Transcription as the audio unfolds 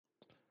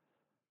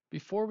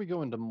Before we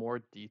go into more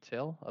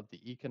detail of the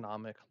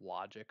economic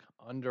logic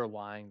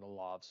underlying the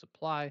law of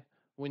supply,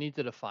 we need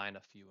to define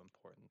a few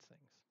important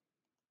things.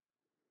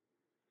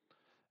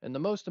 And the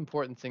most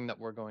important thing that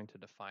we're going to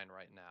define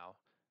right now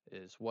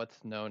is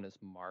what's known as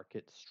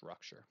market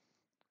structure.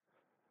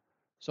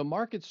 So,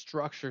 market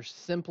structure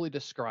simply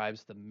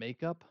describes the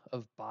makeup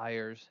of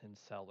buyers and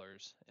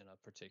sellers in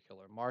a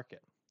particular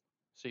market.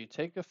 So, you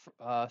take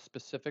a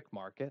specific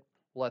market,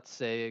 let's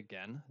say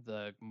again,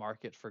 the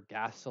market for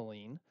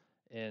gasoline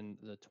in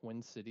the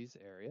Twin Cities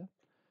area.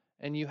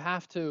 And you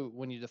have to,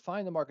 when you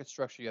define the market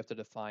structure, you have to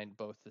define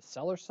both the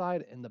seller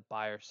side and the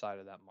buyer side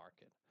of that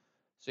market.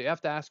 So you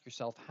have to ask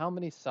yourself, how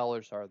many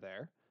sellers are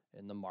there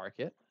in the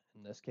market?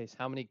 In this case,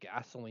 how many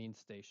gasoline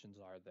stations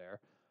are there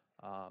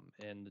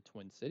in the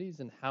Twin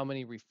Cities, and how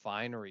many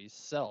refineries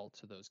sell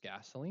to those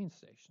gasoline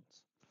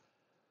stations?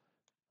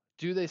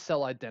 Do they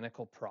sell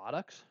identical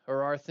products,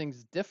 or are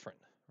things different?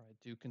 Right?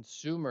 Do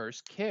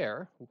consumers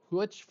care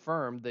which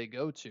firm they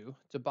go to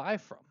buy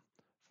from?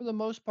 For the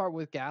most part,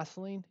 with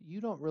gasoline, you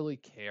don't really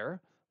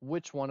care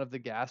which one of the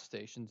gas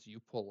stations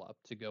you pull up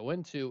to go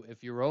into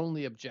if your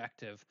only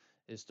objective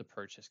is to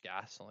purchase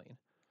gasoline.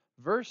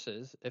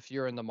 Versus if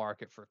you're in the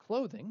market for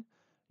clothing,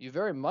 you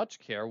very much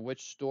care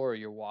which store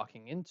you're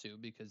walking into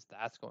because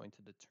that's going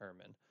to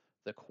determine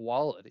the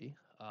quality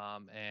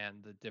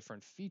and the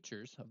different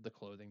features of the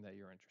clothing that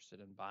you're interested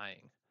in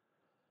buying.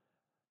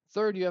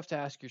 Third, you have to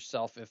ask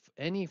yourself if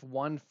any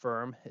one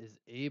firm is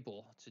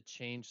able to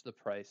change the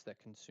price that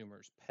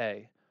consumers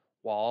pay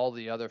while all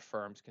the other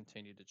firms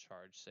continue to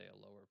charge, say,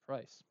 a lower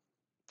price.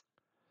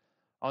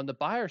 On the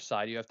buyer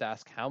side, you have to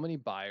ask how many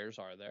buyers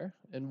are there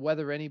and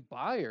whether any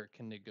buyer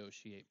can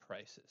negotiate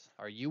prices.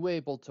 Are you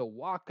able to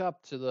walk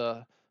up to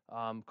the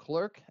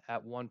clerk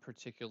at one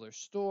particular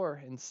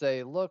store and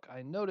say, look,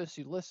 I noticed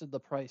you listed the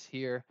price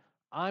here.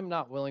 I'm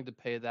not willing to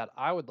pay that.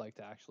 I would like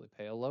to actually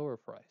pay a lower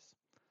price.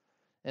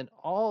 And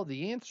all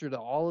the answer to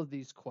all of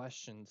these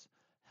questions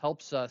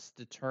helps us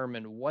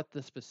determine what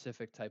the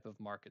specific type of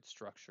market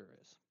structure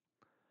is.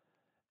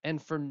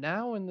 And for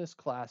now in this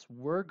class,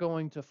 we're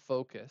going to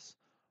focus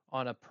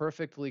on a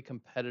perfectly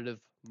competitive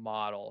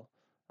model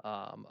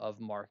of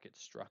market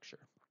structure.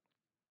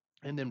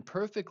 And in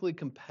perfectly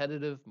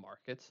competitive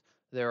markets,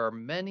 there are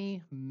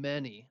many,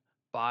 many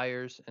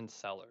buyers and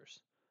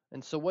sellers.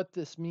 And so what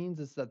this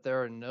means is that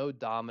there are no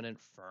dominant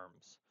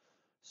firms.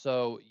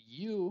 So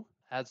you,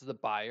 as the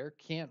buyer,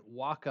 can't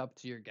walk up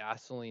to your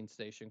gasoline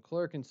station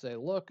clerk and say,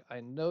 look,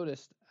 I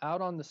noticed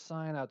out on the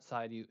sign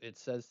outside you, it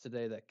says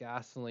today that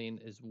gasoline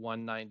is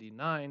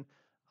 $1.99.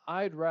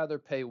 I'd rather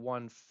pay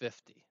 $1.50.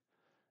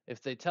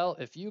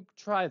 If you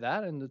try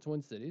that in the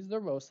Twin Cities, they're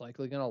most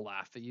likely going to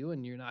laugh at you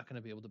and you're not going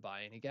to be able to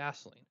buy any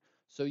gasoline.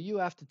 So you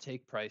have to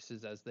take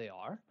prices as they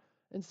are,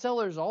 and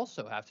sellers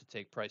also have to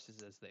take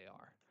prices as they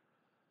are.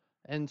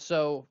 And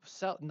so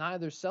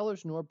neither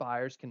sellers nor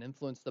buyers can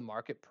influence the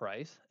market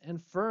price,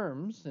 and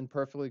firms in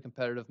perfectly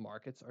competitive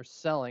markets are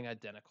selling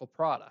identical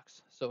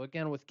products. So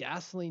again, with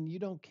gasoline, you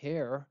don't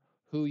care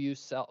who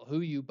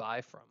you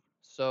buy from.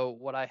 So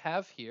what I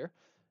have here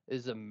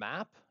is a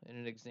map and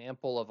an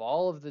example of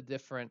all of the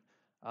different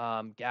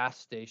gas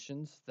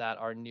stations that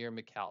are near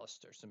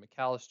McAllister. So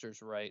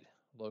McAllister's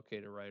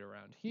located right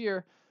around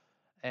here,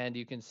 and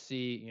you can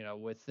see,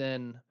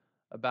 within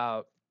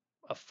about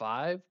a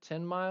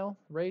 5-10 mile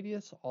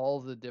radius, all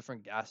of the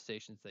different gas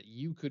stations that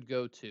you could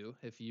go to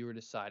if you were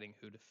deciding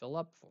who to fill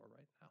up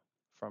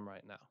from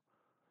right now.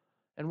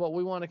 And what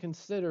we want to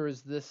consider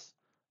is this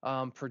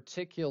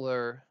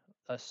particular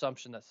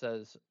assumption that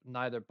says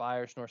neither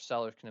buyers nor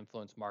sellers can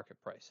influence market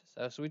prices.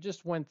 As we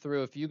just went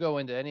through, if you go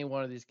into any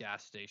one of these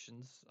gas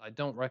stations, I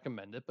don't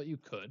recommend it, but you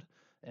could,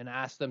 and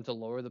ask them to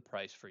lower the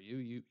price for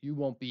you, you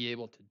won't be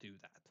able to do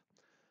that.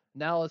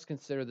 Now let's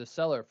consider the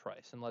seller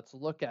price, and let's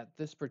look at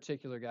this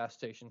particular gas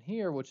station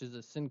here, which is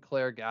a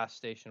Sinclair gas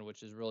station,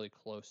 which is really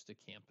close to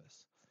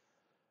campus.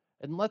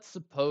 And let's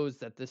suppose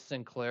that this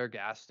Sinclair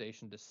gas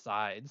station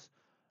decides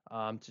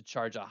to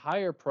charge a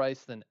higher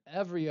price than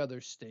every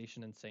other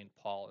station in St.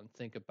 Paul, and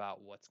think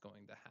about what's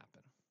going to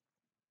happen.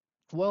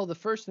 Well, the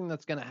first thing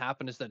that's going to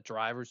happen is that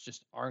drivers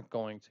just aren't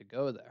going to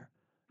go there.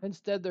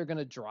 Instead, they're going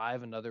to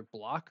drive another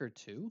block or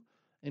two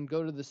and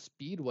go to the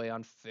Speedway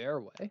on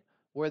Fairway,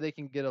 where they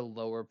can get a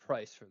lower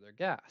price for their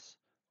gas.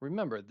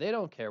 Remember, they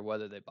don't care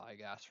whether they buy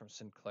gas from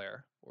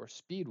Sinclair or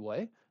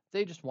Speedway,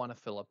 they just want to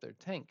fill up their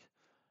tank.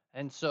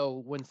 And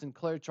so when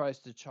Sinclair tries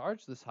to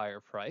charge this higher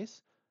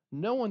price,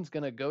 no one's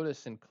going to go to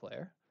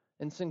Sinclair,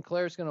 and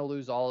Sinclair's going to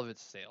lose all of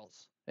its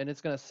sales, and it's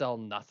going to sell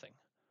nothing,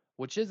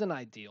 which isn't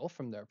ideal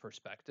from their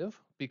perspective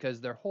because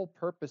their whole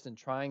purpose in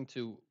trying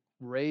to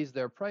raise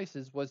their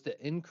prices was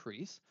to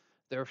increase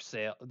their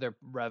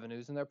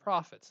revenues and their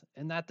profits.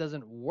 And that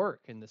doesn't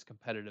work in this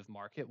competitive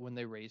market when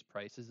they raise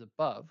prices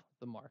above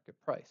the market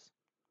price.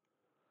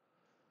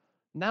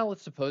 Now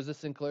let's suppose that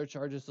Sinclair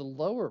charges a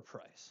lower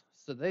price.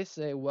 So they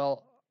say,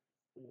 well,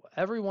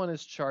 everyone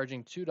is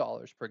charging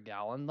 $2 per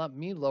gallon. Let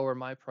me lower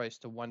my price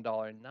to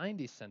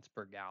 $1.90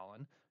 per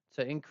gallon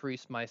to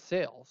increase my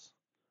sales.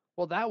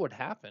 Well, that would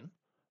happen,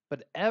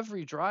 But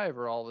every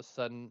driver all of a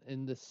sudden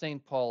in the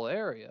St. Paul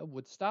area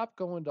would stop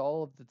going to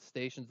all of the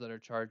stations that are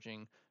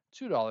charging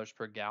 $2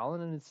 per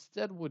gallon and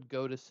instead would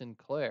go to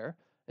Sinclair.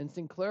 And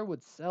Sinclair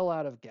would sell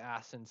out of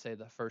gas in, say,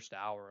 the first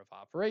hour of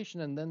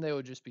operation, and then they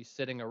would just be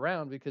sitting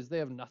around because they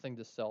have nothing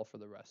to sell for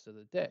the rest of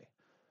the day.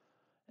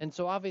 And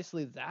so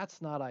obviously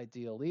that's not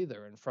ideal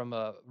either. And from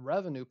a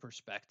revenue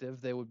perspective,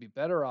 they would be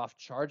better off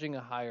charging a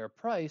higher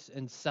price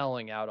and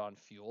selling out on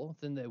fuel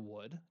than they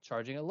would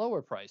charging a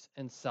lower price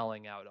and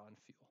selling out on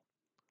fuel.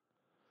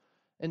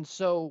 And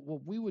so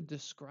what we would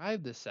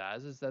describe this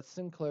as is that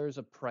Sinclair is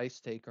a price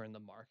taker in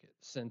the market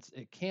since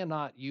it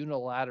cannot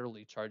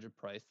unilaterally charge a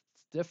price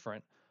that's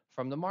different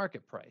from the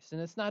market price. And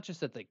it's not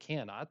just that they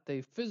cannot, they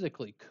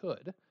physically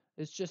could.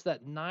 It's just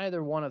that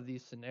neither one of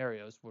these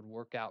scenarios would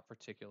work out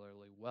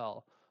particularly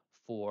well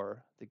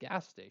for the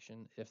gas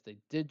station if they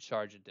did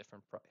charge a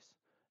different price.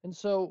 And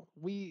so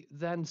we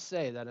then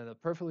say that in a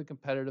perfectly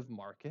competitive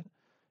market,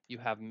 you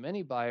have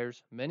many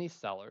buyers, many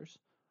sellers.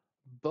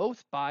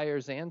 Both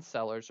buyers and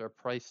sellers are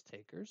price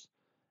takers,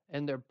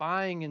 and they're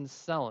buying and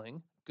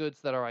selling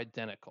goods that are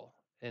identical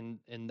in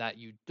that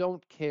you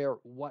don't care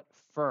what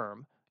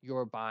firm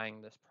you're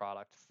buying this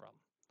product from.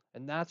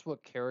 And that's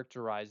what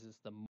characterizes the